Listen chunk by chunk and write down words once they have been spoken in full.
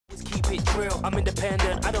keep it real. I'm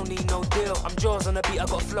independent, I don't need no deal. I'm jaws on the beat, I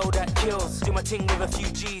got a flow that kills. Do my thing with a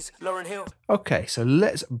few G's, Lauren Hill. Okay, so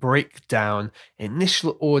let's break down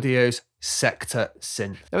Initial Audio's Sektor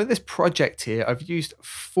synth. Now in this project here, I've used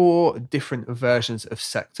 4 different versions of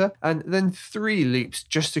Sektor and then 3 loops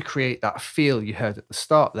just to create that feel you heard at the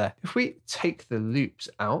start there. If we take the loops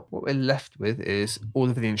out, what we're left with is all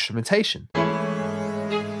of the instrumentation.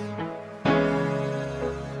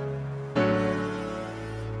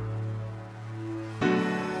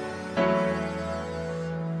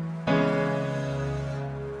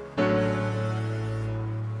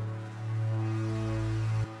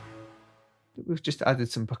 We've just added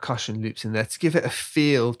some percussion loops in there to give it a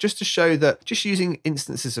feel, just to show that just using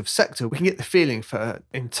instances of Sektor, we can get the feeling for an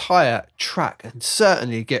entire track and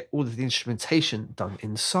certainly get all of the instrumentation done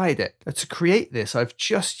inside it. Now, to create this, I've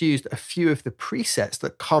just used a few of the presets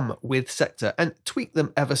that come with Sektor and tweaked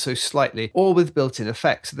them ever so slightly, all with built-in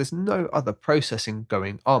effects, so there's no other processing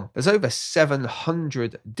going on. There's over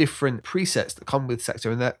 700 different presets that come with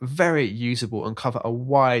Sektor, and they're very usable and cover a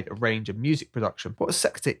wide range of music production. What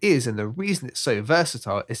Sektor is, and the reason it's so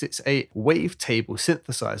versatile, is it's a wavetable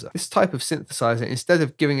synthesizer. This type of synthesizer, instead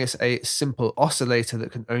of giving us a simple oscillator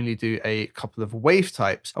that can only do a couple of wave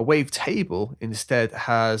types, a wavetable instead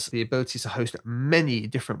has the ability to host many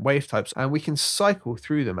different wave types, and we can cycle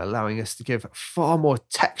through them, allowing us to give far more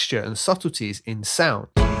texture and subtleties in sound.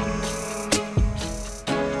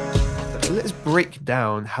 Let's break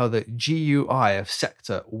down how the GUI of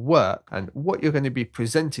Sektor work and what you're going to be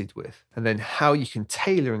presented with, and then how you can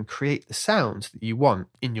tailor and create the sounds that you want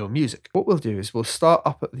in your music. What we'll do is we'll start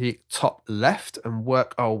up at the top left and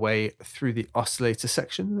work our way through the oscillator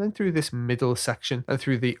section, and then through this middle section and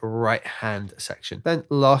through the right hand section. Then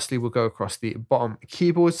lastly, we'll go across the bottom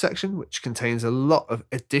keyboard section, which contains a lot of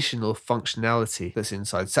additional functionality that's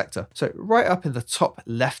inside Sektor. So right up in the top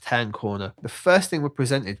left hand corner, the first thing we're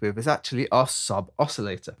presented with is actually our sub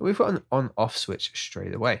oscillator. We've got an on off switch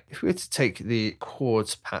straight away. If we were to take the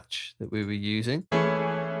chords patch that we were using,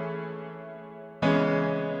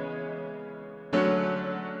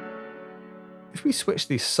 if we switch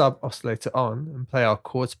the sub oscillator on and play our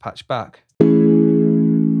chords patch back, we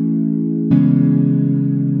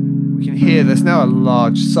can hear there's now a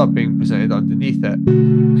large sub being presented underneath it.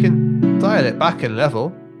 We can dial it back in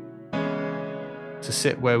level to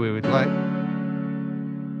sit where we would like.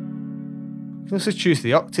 We can also choose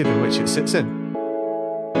the octave in which it sits in.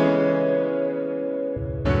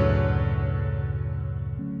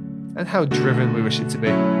 And how driven we wish it to be.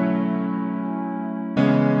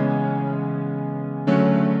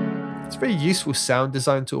 It's a very useful sound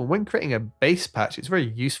design tool. When creating a bass patch, it's very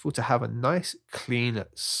useful to have a nice, clean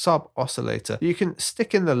sub oscillator you can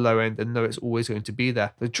stick in the low end and know it's always going to be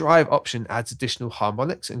there. The drive option adds additional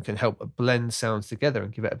harmonics and can help blend sounds together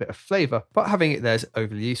and give it a bit of flavor, but having it there is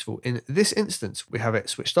overly useful. In this instance, we have it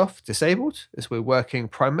switched off, disabled, as we're working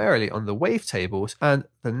primarily on the wavetables and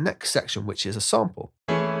the next section, which is a sample.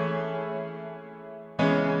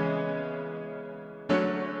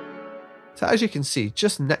 So as you can see,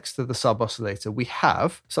 just next to the sub oscillator, we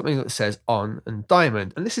have something that says on and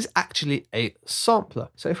diamond, and this is actually a sampler.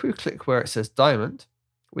 So if we click where it says diamond,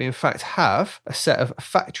 we in fact have a set of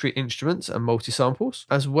factory instruments and multi-samples,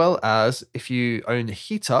 as well as if you own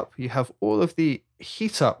Heat Up, you have all of the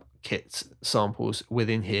Heat Up kit samples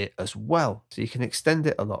within here as well, so you can extend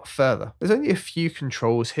it a lot further. There's only a few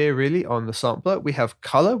controls here really on the sampler. We have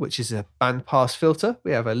color, which is a bandpass filter,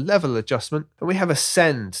 we have a level adjustment, and we have a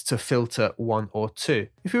send to filter 1 or 2.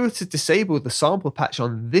 If we were to disable the sample patch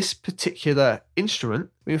on this particular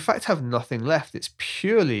instrument, we in fact have nothing left. It's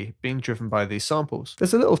purely being driven by these samples.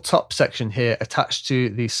 There's a little top section here attached to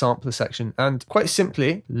the sampler section, and quite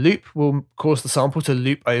simply, loop will cause the sample to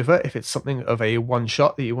loop over if it's something of a one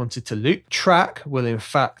shot that you wanted to loop. Track will in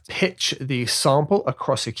fact pitch the sample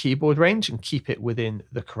across a keyboard range and keep it within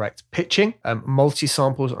the correct pitching.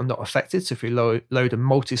 Multi-samples are not affected, so if you load a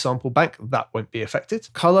multi-sample bank, that won't be affected.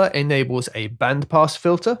 Color enables a bandpass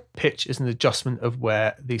filter. Pitch is an adjustment of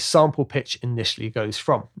where the sample pitch initially goes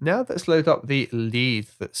from. Now let's load up the lead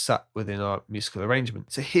that sat within our musical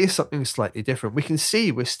arrangement. So here's something slightly different. We can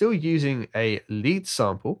see we're still using a lead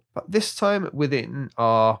sample, but this time within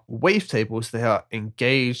our wavetables, they are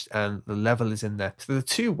engaged and the level is in there. So the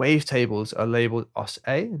two wavetables are labeled Os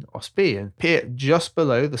A and Os B and appear just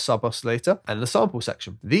below the sub oscillator and the sample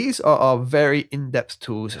section. These are our very in-depth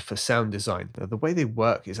tools for sound design. Now, the way they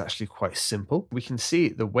work is actually quite simple. We can see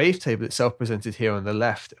the wavetable itself presented here on the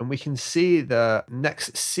left, and we can see the next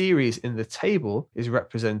series in the table is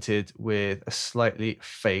represented with a slightly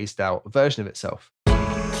phased out version of itself.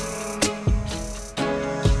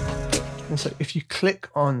 And so if you click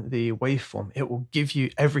on the waveform, it will give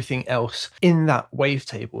you everything else in that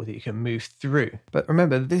wavetable that you can move through. But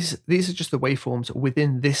remember, these are just the waveforms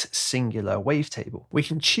within this singular wavetable. We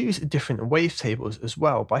can choose different wavetables as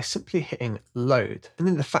well by simply hitting load. And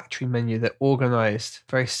in the factory menu, they're organized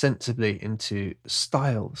very sensibly into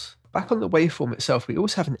styles. Back on the waveform itself, we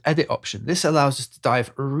also have an edit option. This allows us to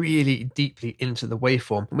dive really deeply into the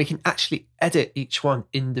waveform, and we can actually edit each one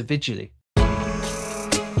individually.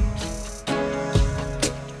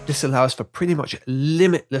 This allows for pretty much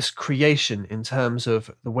limitless creation in terms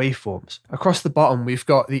of the waveforms. Across the bottom, we've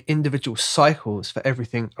got the individual cycles for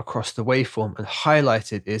everything across the waveform, and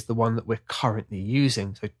highlighted is the one that we're currently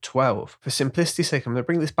using, so 12. For simplicity's sake, I'm going to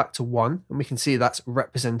bring this back to 1, and we can see that's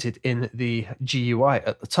represented in the GUI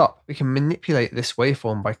at the top. We can manipulate this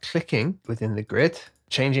waveform by clicking within the grid,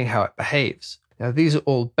 changing how it behaves. Now, these are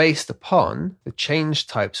all based upon the change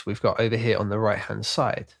types we've got over here on the right-hand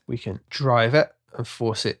side. We can drive it and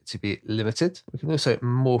force it to be limited. We can also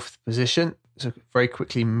morph the position, so very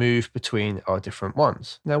quickly move between our different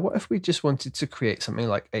ones. Now, what if we just wanted to create something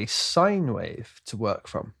like a sine wave to work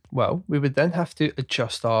from? Well, we would then have to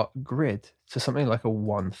adjust our grid to something like a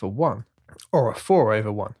 1 for 1 or a 4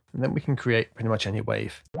 over 1, and then we can create pretty much any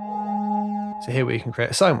wave. So here we can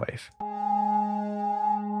create a sine wave.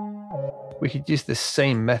 We could use this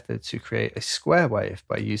same method to create a square wave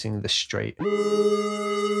by using the straight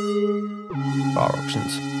bar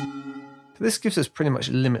options. So this gives us pretty much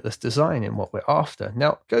limitless design in what we're after.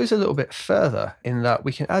 Now, it goes a little bit further in that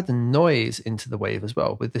we can add noise into the wave as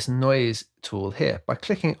well with this noise tool here. By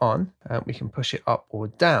clicking on, we can push it up or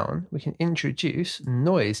down. We can introduce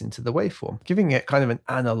noise into the waveform, giving it kind of an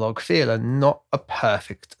analog feel and not a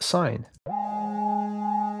perfect sine.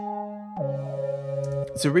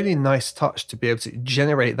 It's a really nice touch to be able to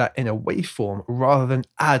generate that in a waveform rather than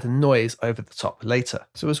add noise over the top later.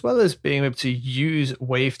 So as well as being able to use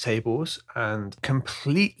wavetables and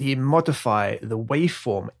completely modify the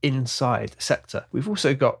waveform inside Sektor, we've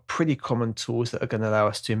also got pretty common tools that are going to allow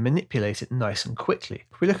us to manipulate it nice and quickly.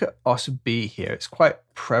 If we look at OS-B here, it's quite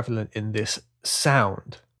prevalent in this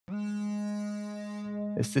sound.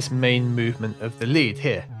 It's this main movement of the lead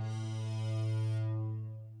here.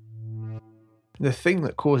 The thing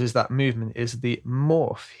that causes that movement is the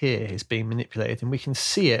morph here is being manipulated, and we can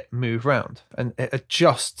see it move around, and it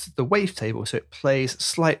adjusts the wavetable so it plays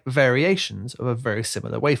slight variations of a very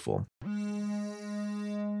similar waveform.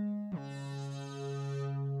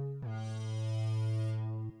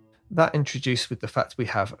 That introduced with the fact we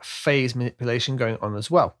have phase manipulation going on as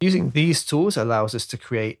well. Using these tools allows us to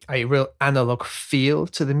create a real analog feel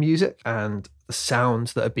to the music and the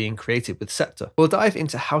sounds that are being created with Sektor. We'll dive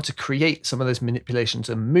into how to create some of those manipulations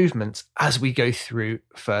and movements as we go through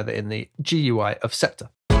further in the GUI of Sektor.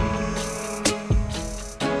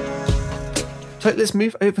 So let's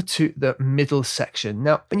move over to the middle section.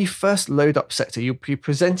 Now, when you first load up Sektor, you'll be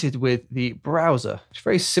presented with the browser, which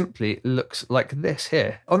very simply looks like this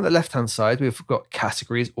here. On the left-hand side, we've got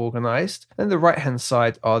categories organized, and the right-hand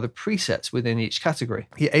side are the presets within each category.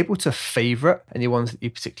 You're able to favorite any ones that you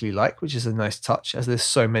particularly like, which is a nice touch, as there's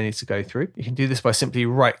so many to go through. You can do this by simply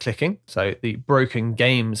right-clicking. So the broken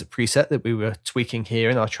games preset that we were tweaking here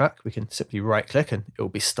in our track, we can simply right-click and it will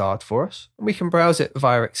be starred for us. And we can browse it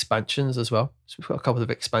via expansions as well. So we've got a couple of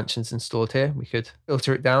expansions installed here. We could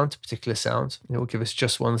filter it down to particular sounds, and it will give us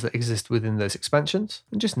just ones that exist within those expansions.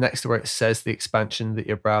 And just next to where it says the expansion that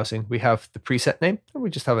you're browsing, we have the preset name, and we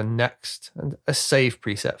just have a next and a save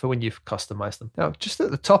preset for when you've customized them. Now, just at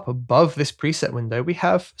the top above this preset window, we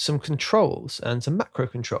have some controls and some macro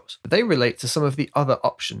controls. They relate to some of the other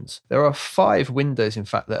options. There are 5 windows, in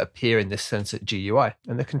fact, that appear in this Sensor GUI,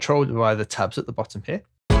 and they're controlled via the tabs at the bottom here.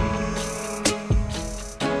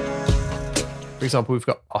 For example, we've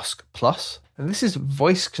got OSC Plus, and this is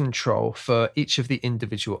voice control for each of the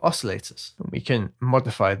individual oscillators. And we can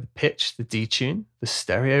modify the pitch, the detune, the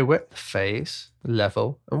stereo width, phase,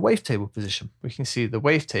 level, and wavetable position. We can see the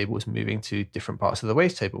wavetable is moving to different parts of the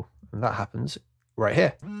wavetable, and that happens right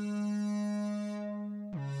here.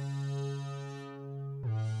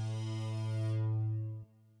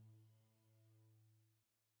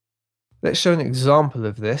 Let's show an example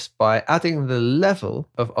of this by adding the level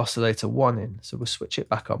of oscillator 1 in. So we'll switch it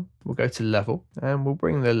back on. We'll go to level and we'll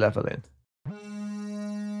bring the level in.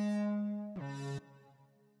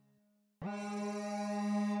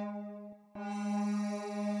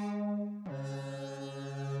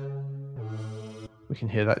 We can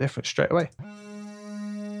hear that difference straight away.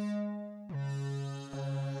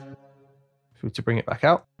 If we were to bring it back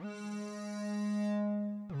out,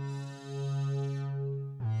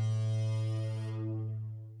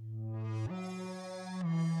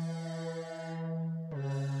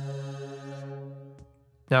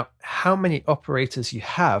 Now, how many operators you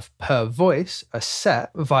have per voice are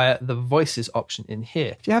set via the voices option in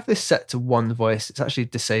here. If you have this set to 1 voice, it's actually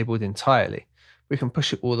disabled entirely. We can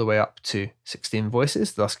push it all the way up to 16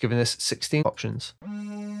 voices, thus giving us 16 options.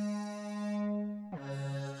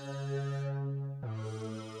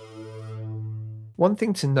 One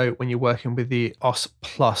thing to note when you're working with the OS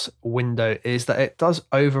Plus window is that it does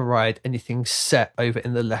override anything set over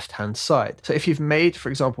in the left-hand side. So if you've made, for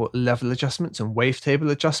example, level adjustments and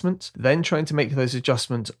wavetable adjustments, then trying to make those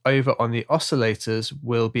adjustments over on the oscillators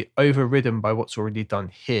will be overridden by what's already done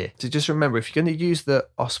here. So just remember, if you're going to use the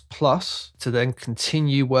OS Plus, to then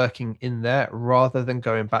continue working in there rather than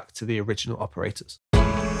going back to the original operators.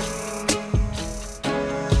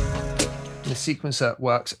 The sequencer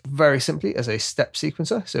works very simply as a step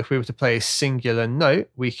sequencer. So if we were to play a singular note,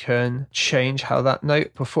 we can change how that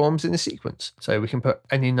note performs in the sequence. So we can put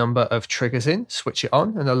any number of triggers in, switch it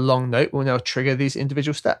on, and a long note will now trigger these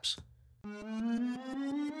individual steps.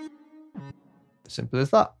 Simple as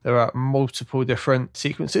that. There are multiple different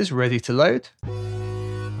sequences ready to load.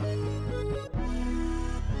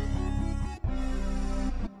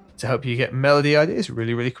 To help you get melody ideas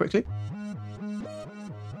really quickly.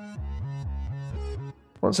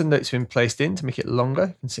 Once a note's been placed in, to make it longer,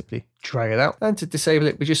 you can simply drag it out. And to disable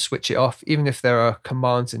it, we just switch it off. Even if there are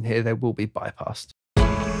commands in here, they will be bypassed.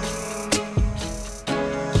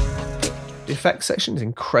 The effects section is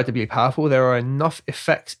incredibly powerful. There are enough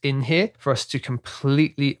effects in here for us to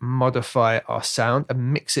completely modify our sound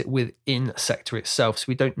and mix it within Sektor itself. So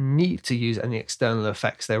we don't need to use any external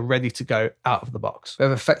effects. They're ready to go out of the box. We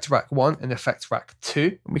have Effect Rack 1 and Effect Rack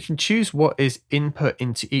 2. And we can choose what is input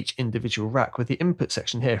into each individual rack with the input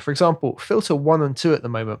section here. For example, Filter 1 and 2 at the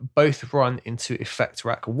moment both run into Effect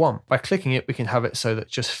Rack 1. By clicking it, we can have it so that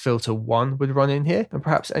just Filter 1 would run in here, and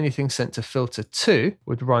perhaps anything sent to Filter 2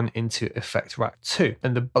 would run into Effect Rack 2.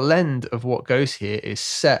 And the blend of what goes here is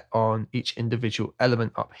set on each individual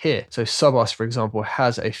element up here. So Subos, for example,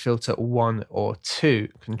 has a Filter 1 or 2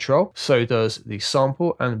 control. So does the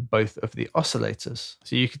sample and both of the oscillators.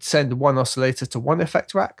 So you could send one oscillator to one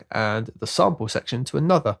effect rack and the sample section to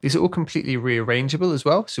another. These are all completely rearrangeable as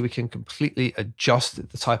well, so we can completely adjust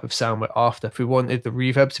the type of sound we're after. If we wanted the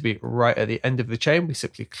reverb to be right at the end of the chain, we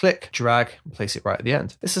simply click, drag, and place it right at the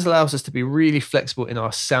end. This allows us to be really flexible in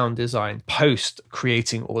our sound design post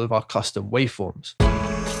creating all of our custom waveforms.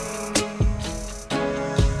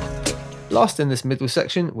 Last in this middle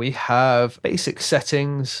section, we have basic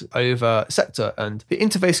settings over Sektor, and the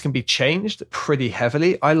interface can be changed pretty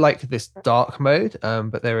heavily. I like this dark mode,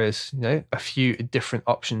 but there is, a few different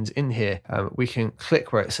options in here. We can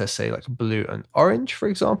click where it says, say, like blue and orange, for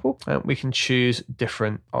example, and we can choose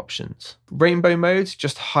different options. Rainbow mode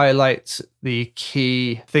just highlights the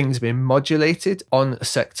key things being modulated on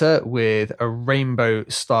Sektor with a rainbow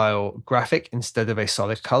style graphic instead of a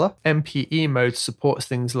solid color. MPE mode supports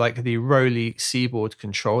things like the Roly Seaboard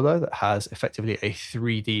controller that has effectively a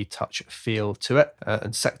 3D touch feel to it,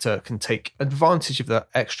 and Sektor can take advantage of that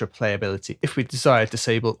extra playability if we desire to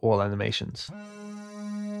disable all animations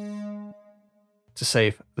to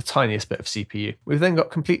save the tiniest bit of CPU. We've then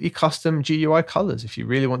got completely custom GUI colors if you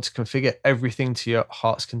really want to configure everything to your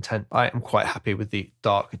heart's content. I am quite happy with the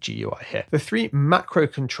dark GUI here. The 3 macro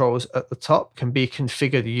controls at the top can be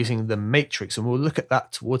configured using the matrix, and we'll look at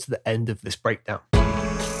that towards the end of this breakdown.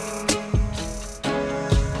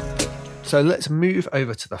 So let's move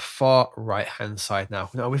over to the far right hand side now.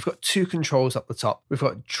 Now we've got 2 controls up the top. We've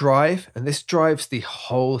got drive, and this drives the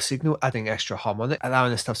whole signal, adding extra harmonic,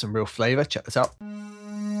 allowing us to have some real flavor. Check this out.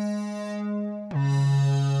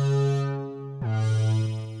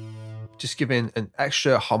 Just giving an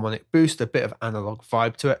extra harmonic boost, a bit of analog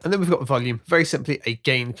vibe to it. And then we've got volume, very simply a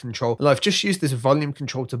gain control. And I've just used this volume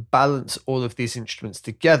control to balance all of these instruments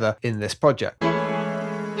together in this project.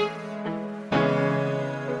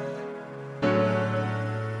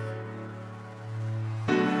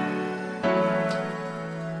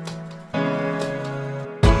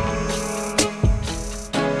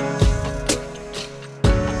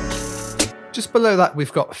 Just below that,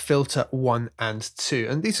 we've got filter 1 and 2,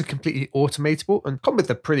 and these are completely automatable and come with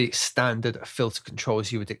the pretty standard filter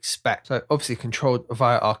controls you would expect. So obviously controlled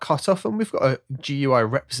via our cutoff, and we've got a GUI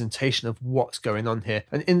representation of what's going on here.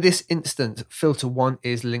 And in this instance, filter 1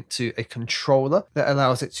 is linked to a controller that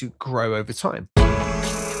allows it to grow over time.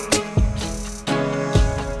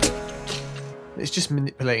 It's just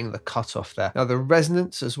manipulating the cutoff there. Now the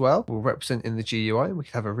resonance as well will represent in the GUI, and we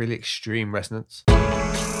can have a really extreme resonance.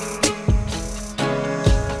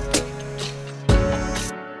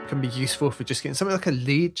 can be useful for just getting something like a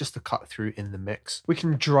lead just to cut through in the mix. We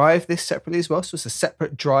can drive this separately as well, so it's a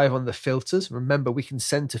separate drive on the filters. Remember, we can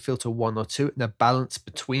send to filter 1 or 2 and a balance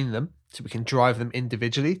between them. So we can drive them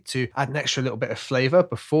individually to add an extra little bit of flavor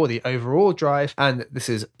before the overall drive. And this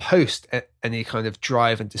is post any kind of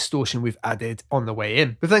drive and distortion we've added on the way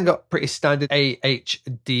in. We've then got pretty standard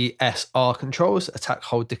ADSR controls, attack,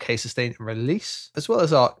 hold, decay, sustain, and release, as well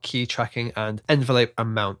as our key tracking and envelope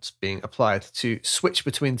amounts being applied. To switch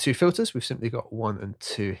between the two filters, we've simply got 1 and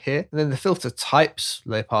 2 here. And then the filter types,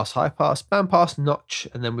 low pass, high pass, band pass, notch,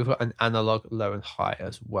 and then we've got an analog low and high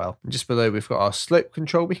as well. And just below, we've got our slope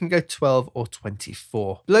control. We can go 12 or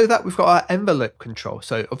 24. Below that, we've got our envelope control.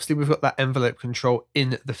 So obviously we've got that envelope control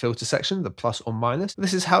in the filter section, the plus or minus.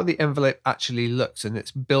 This is how the envelope actually looks, and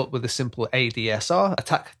it's built with a simple ADSR,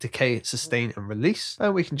 attack, decay, sustain, and release.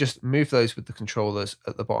 And we can just move those with the controllers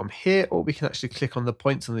at the bottom here, or we can actually click on the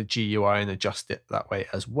points on the GUI and adjust it that way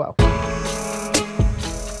as well.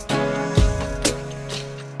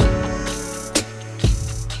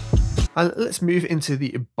 And let's move into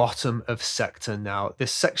the bottom of Sektor now,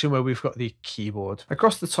 this section where we've got the keyboard.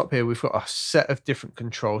 Across the top here, we've got a set of different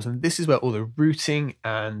controls, and this is where all the routing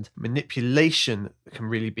and manipulation can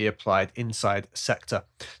really be applied inside Sektor.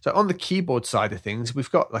 So on the keyboard side of things,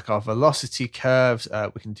 we've got like our velocity curves.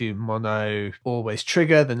 We can do mono, always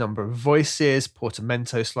trigger, the number of voices,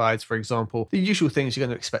 portamento slides, for example, the usual things you're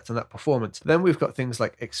going to expect on that performance. Then we've got things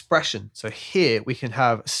like expression. So here we can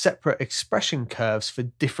have separate expression curves for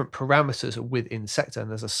different parameters within Sektor, and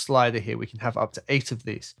there's a slider here. We can have up to 8 of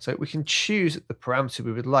these, so we can choose the parameter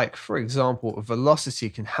we would like. For example, velocity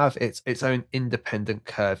can have its own independent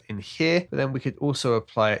curve in here, but then we could also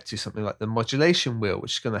apply it to something like the modulation wheel,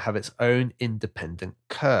 which is going to have its own independent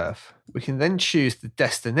curve. We can then choose the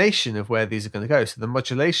destination of where these are going to go. So the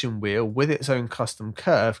modulation wheel with its own custom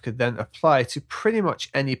curve could then apply to pretty much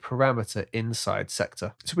any parameter inside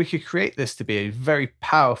Sektor. So we could create this to be a very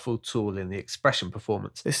powerful tool in the expression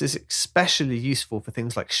performance. This is especially useful for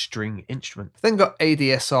things like string instruments. Then got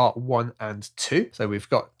ADSR 1 and 2. So we've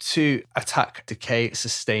got 2 attack, decay,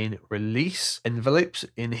 sustain, release envelopes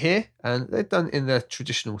in here, and they're done in the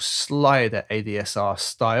traditional slider ADSR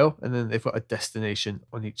style. And then they've got a destination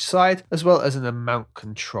on each side, as well as an amount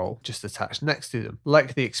control just attached next to them.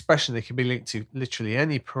 Like the expression, they can be linked to literally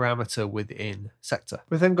any parameter within Sektor.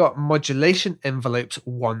 We've then got modulation envelopes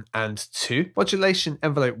 1 and 2. Modulation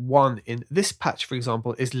envelope 1 in this patch, for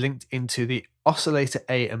example, is linked into the oscillator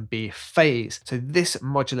A and B phase. So this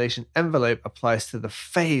modulation envelope applies to the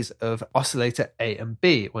phase of oscillator A and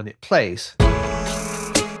B when it plays.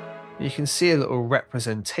 You can see a little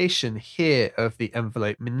representation here of the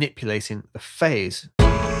envelope manipulating the phase.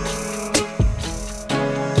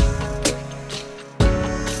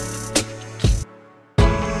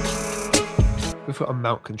 We've got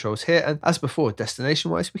amount controls here, and as before,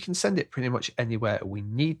 destination wise, we can send it pretty much anywhere we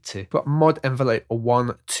need to. We've got mod envelope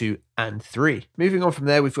 1, 2, and 3. Moving on from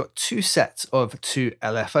there, we've got 2 sets of 2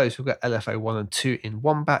 LFOs. We've got LFO 1 and 2 in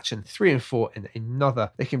one batch and 3 and 4 in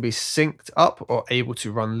another. They can be synced up or able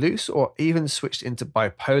to run loose, or even switched into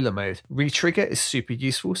bipolar mode. Retrigger is super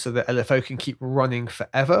useful, so the LFO can keep running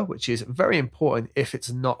forever, which is very important if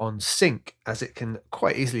it's not on sync, as it can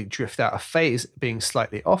quite easily drift out of phase being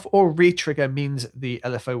slightly off. Or retrigger means the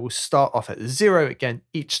LFO will start off at 0 again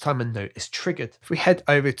each time a note is triggered. If we head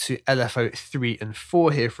over to LFO 3 and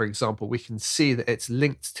 4 here, for example, we can see that it's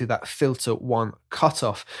linked to that filter 1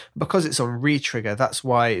 cutoff. Because it's on retrigger, that's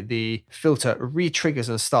why the filter retriggers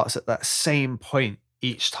and starts at that same point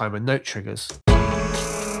each time a note triggers.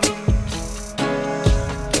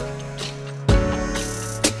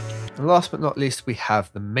 And last but not least, we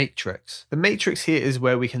have the matrix. The matrix here is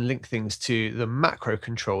where we can link things to the macro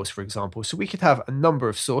controls, for example. So we could have a number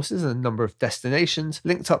of sources and a number of destinations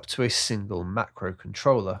linked up to a single macro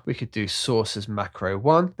controller. We could do source as macro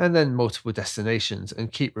 1 and then multiple destinations,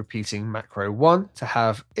 and keep repeating macro 1 to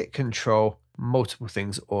have it control multiple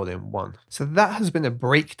things all in one. So that has been a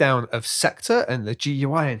breakdown of Sektor and the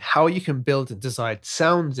GUI and how you can build and design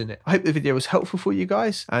sounds in it. I hope the video was helpful for you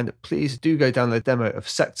guys, and please do go download a demo of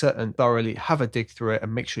Sektor and thoroughly have a dig through it,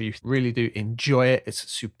 and make sure you really do enjoy it.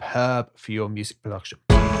 It's superb for your music production.